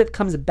 Elizabeth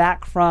comes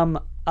back from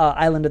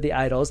Island of the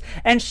Idols,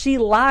 and she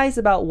lies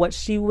about what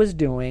she was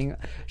doing.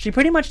 She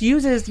pretty much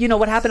uses,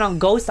 what happened on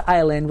Ghost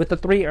Island with the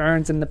 3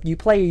 urns and you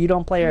play or you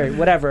don't play or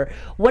whatever.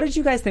 What did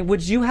you guys think?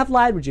 Would you have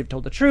lied? Would you have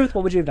told the truth?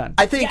 What would you have done?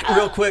 I think,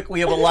 real quick, we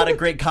have a lot of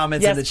great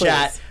comments in the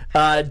chat.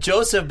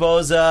 Joseph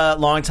Boza,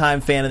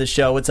 longtime fan of the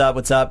show. What's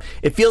up?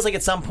 It feels like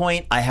at some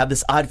point I have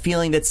this odd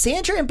feeling that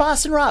Sandra and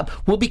Boston Rob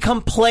will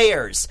become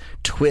players.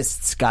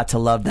 Twists, got to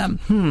love them.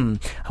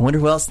 I wonder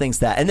who else thinks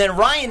that. And then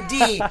Ryan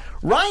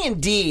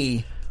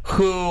D,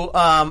 who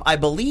I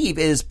believe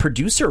is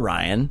producer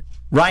Ryan.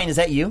 Ryan, is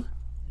that you?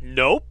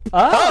 Nope.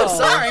 Oh,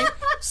 sorry.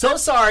 So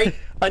sorry.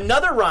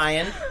 Another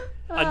Ryan.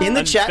 In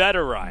the chat.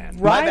 Better Ryan.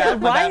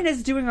 Ryan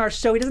is doing our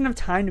show. He doesn't have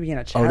time to be in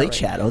a chat.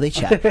 Oh, they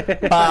chat.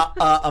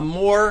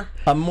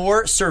 A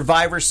more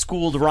Survivor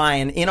schooled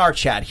Ryan in our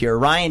chat here.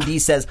 Ryan D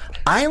says,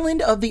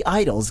 Island of the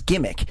Idols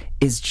gimmick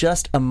is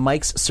just a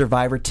Mike's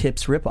Survivor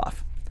Tips ripoff.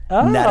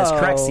 Oh. That is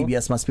correct.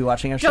 CBS must be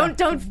watching our show.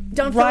 Don't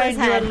fill Ryan, his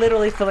you are head.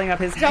 literally filling up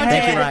his head.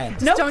 Thank you, Ryan.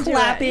 No Don't do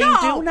clapping. it. No,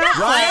 Do not no,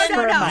 clap no,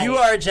 for no. Mike. You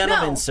are a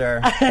gentleman, No.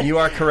 sir. You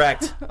are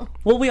correct.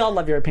 Well, we all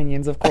love your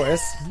opinions, of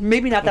course.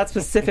 Maybe not that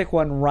specific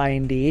one,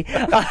 Ryan D.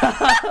 No,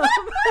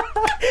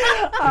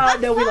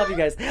 we love you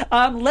guys.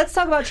 Let's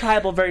talk about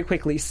Tribal very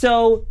quickly.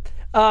 So,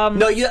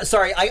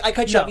 Sorry, I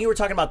cut you No. off. You were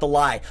talking about the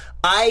lie.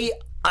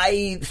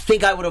 I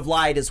think I would have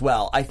lied as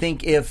well. I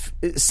think if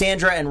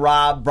Sandra and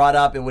Rob brought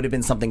up, it would have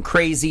been something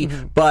crazy,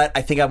 but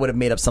I think I would have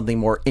made up something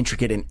more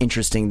intricate and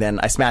interesting than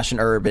I smashed an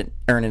urn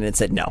and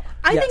said no.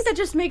 I think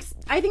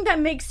that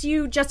makes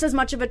you just as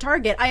much of a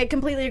target. I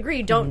completely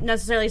agree. Don't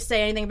necessarily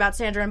say anything about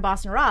Sandra and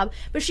Boston Rob,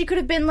 but she could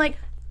have been like,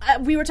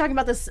 we were talking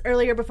about this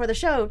earlier before the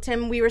show,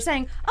 Tim. We were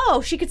saying,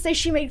 oh, she could say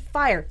she made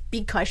fire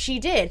because she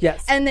did.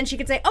 Yes. And then she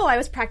could say, oh, I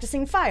was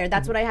practicing fire.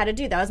 That's what I had to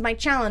do. That was my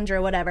challenge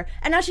or whatever.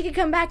 And now she could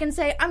come back and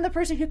say, I'm the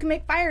person who can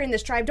make fire in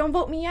this tribe. Don't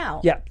vote me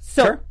out. yeah.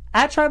 So, Sure.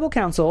 at Tribal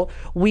Council,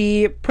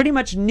 we pretty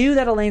much knew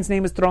that Elaine's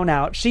name was thrown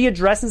out. She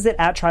addresses it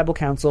at Tribal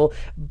Council,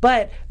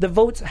 but the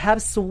votes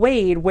have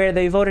swayed where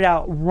they voted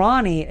out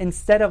Ronnie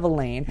instead of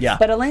Elaine. Yeah.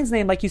 But Elaine's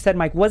name, like you said,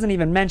 Mike, wasn't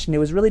even mentioned. It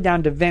was really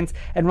down to Vince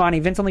and Ronnie.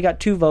 Vince only got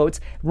 2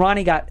 votes.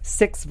 Ronnie got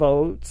 6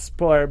 votes,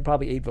 or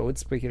probably 8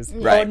 votes because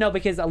Right. Oh no,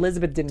 because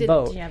Elizabeth didn't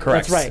vote. yeah.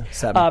 Correct. That's right.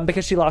 7.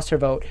 Because she lost her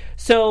vote.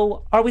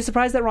 So, are we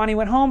surprised that Ronnie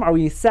went home? Are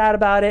we sad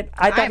about it?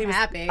 I thought I'm he was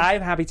happy.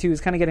 I'm happy too.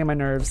 It's kind of getting on my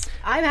nerves.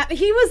 I'm happy.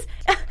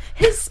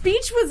 His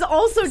speech was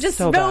also just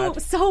So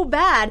so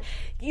bad.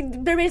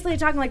 bad. They're basically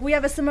talking like, we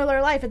have a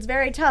similar life. It's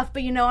very tough,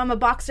 but I'm a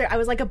boxer. I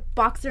was like a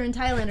boxer in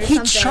Thailand or He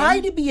something.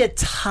 tried to be a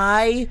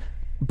Thai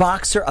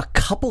boxer a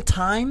couple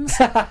times.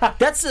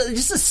 That's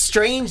just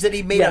strange that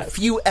he made a Yes.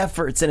 few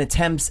efforts and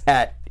attempts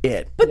at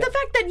it. But the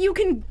fact that you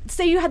can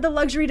say you had the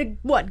luxury to,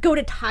 go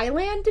to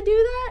Thailand to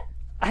do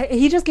that?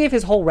 He just gave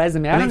his whole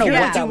resume. I don't know if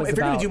you're what that gonna was if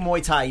you're about. going to do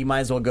Muay Thai, you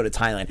might as well go to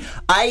Thailand.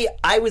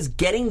 I was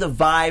getting the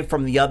vibe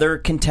from the other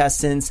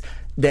contestants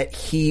that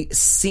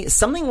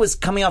something was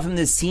coming off him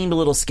that seemed a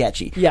little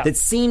sketchy. Yeah. That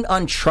seemed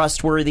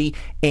untrustworthy,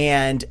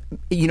 and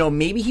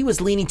maybe he was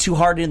leaning too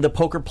hard into the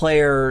poker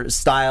player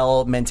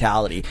style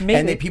mentality, Maybe.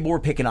 and that people were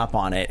picking up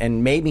on it,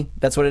 and maybe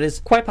that's what it is.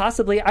 Quite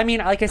possibly. I mean,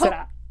 like I said, So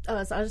I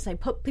was just saying,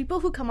 people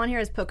who come on here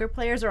as poker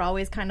players are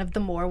always kind of the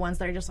more ones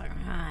that are just like,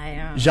 I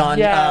don't know. Jean,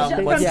 Yeah,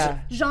 what's yeah.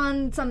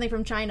 Jean something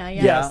from China.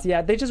 Yeah. yes,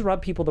 yeah, they just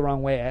rub people the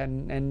wrong way,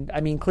 and I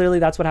mean, clearly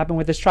that's what happened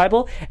with this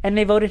Tribal, and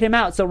they voted him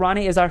out. So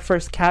Ronnie is our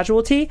first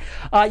casualty.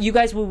 You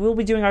guys will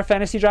be doing our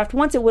fantasy draft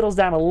once it whittles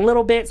down a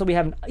little bit, so we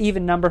have an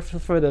even number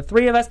for the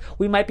 3 of us.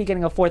 We might be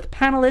getting a 4th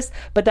panelist,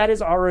 but that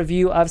is our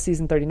review of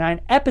season 39,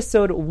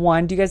 episode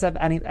 1. Do you guys have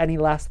any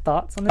last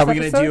thoughts on this? Are we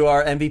going to episode? do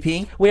our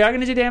MVP? We are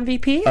going to do the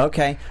MVP.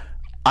 Okay.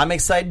 I'm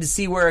excited to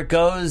see where it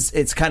goes.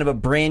 It's kind of a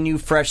brand new,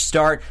 fresh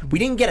start. We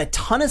didn't get a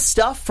ton of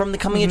stuff from the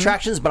coming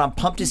attractions, but I'm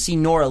pumped to see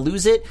Nora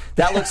lose it.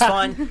 That looks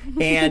fun.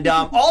 And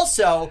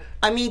also,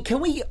 I mean,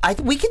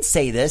 we can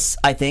say this,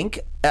 I think.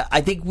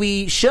 I think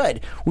we should.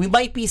 We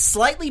might be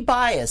slightly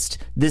biased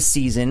this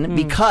season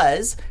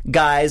because,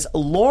 guys,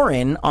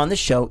 Lauren on the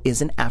show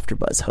is an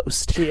AfterBuzz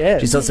host. She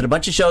is. She's hosted a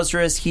bunch of shows for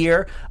us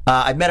here.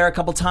 I've met her a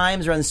couple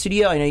times around the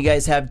studio. I know you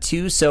guys have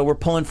too, so we're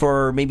pulling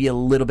for maybe a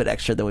little bit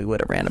extra than we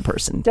would a random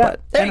person. Yeah,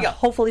 But there you and go.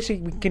 Hopefully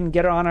we can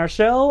get her on our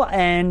show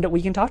and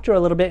we can talk to her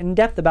a little bit in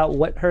depth about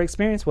what her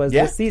experience was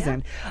this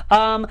season.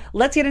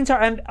 Let's get into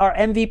our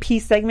MVP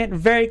segment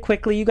very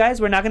quickly, you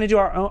guys. We're not going to do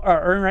our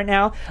earn right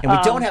now. And we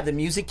don't have the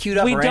music queued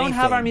up. We or don't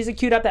have anything. our music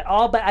queued up at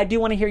all, but I do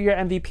want to hear your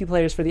MVP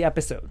players for the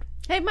episode.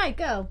 Hey, Mike,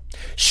 go.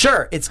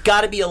 Sure, it's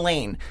got to be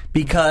Elaine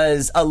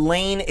because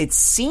Elaine, it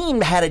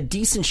seemed, had a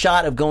decent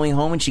shot of going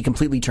home and she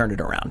completely turned it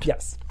around.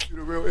 Yes.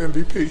 You're the real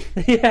MVP.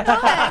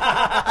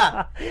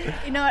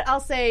 You know what? I'll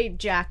say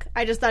Jack.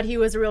 I just thought he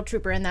was a real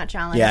trooper in that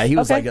challenge. Yeah, he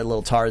was Okay. like a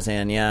little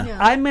Tarzan, yeah.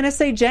 I'm going to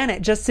say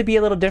Janet, just to be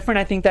a little different.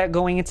 I think that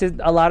going into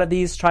a lot of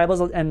these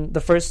tribals and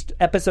the first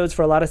episodes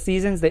for a lot of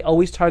seasons, they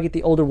always target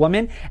the older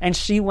woman. And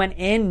she went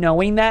in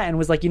knowing that and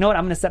was like, you know what,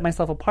 I'm going to set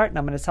myself apart and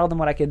I'm going to tell them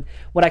what I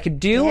could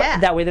do. Yeah.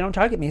 That way they don't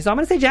target me. So I'm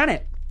going to say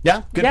Janet.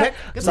 Yeah, good pick.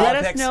 Let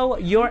us know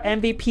your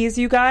MVPs,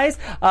 you guys.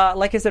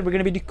 Like I said, we're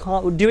going to be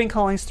doing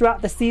callings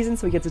throughout the season,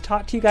 so we get to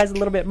talk to you guys a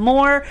little bit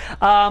more.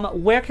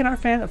 Where can our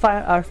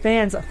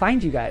fans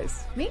find you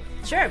guys? Me?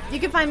 Sure. You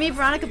can find me,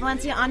 Veronica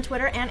Valencia, on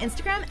Twitter and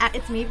Instagram at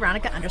it's me,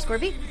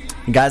 Veronica_V.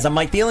 Guys, I'm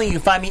Mike Thieling. You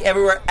can find me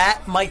everywhere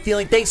at Mike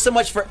Thieling. Thanks so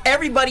much for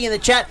everybody in the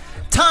chat.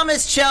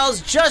 Thomas,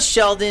 Chels, Just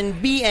Sheldon,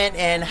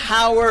 BNN,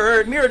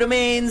 Howard, Mira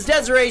Domains,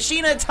 Desiree,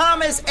 Sheena,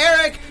 Thomas,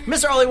 Eric,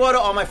 Mr. Oliwoto,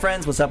 all my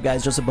friends. What's up,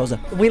 guys? Joseph Boza.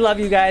 We love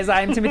you guys.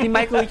 I'm Timothy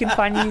Michael. You can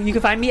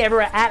find me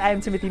everywhere at I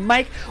am Timothy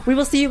Mike. We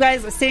will see you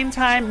guys the same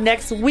time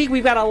next week.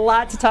 We've got a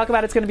lot to talk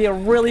about. It's going to be a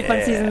really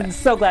fun season. I'm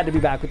so glad to be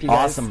back with you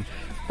guys. Awesome.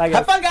 Bye, guys.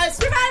 Have fun, guys.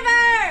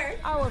 Survivor!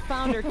 Our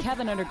founder,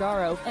 Kevin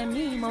Undergaro, and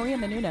me, Maria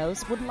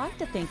Menounos, would like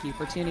to thank you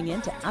for tuning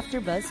in to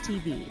AfterBuzz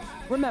TV.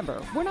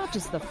 Remember, we're not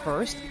just the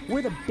first,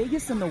 we're the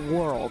biggest in the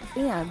world,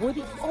 and we're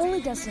the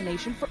only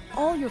destination for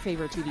all your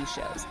favorite TV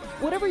shows.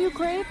 Whatever you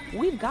crave,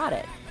 we've got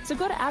it. So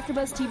go to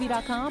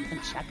AfterBuzzTV.com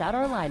and check out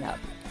our lineup.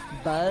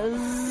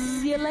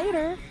 Buzz you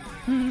later.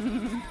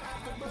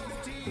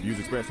 The views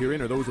expressed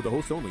herein are those of the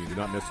hosts only and do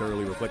not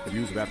necessarily reflect the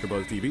views of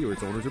AfterBuzz TV or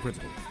its owners or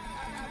principals.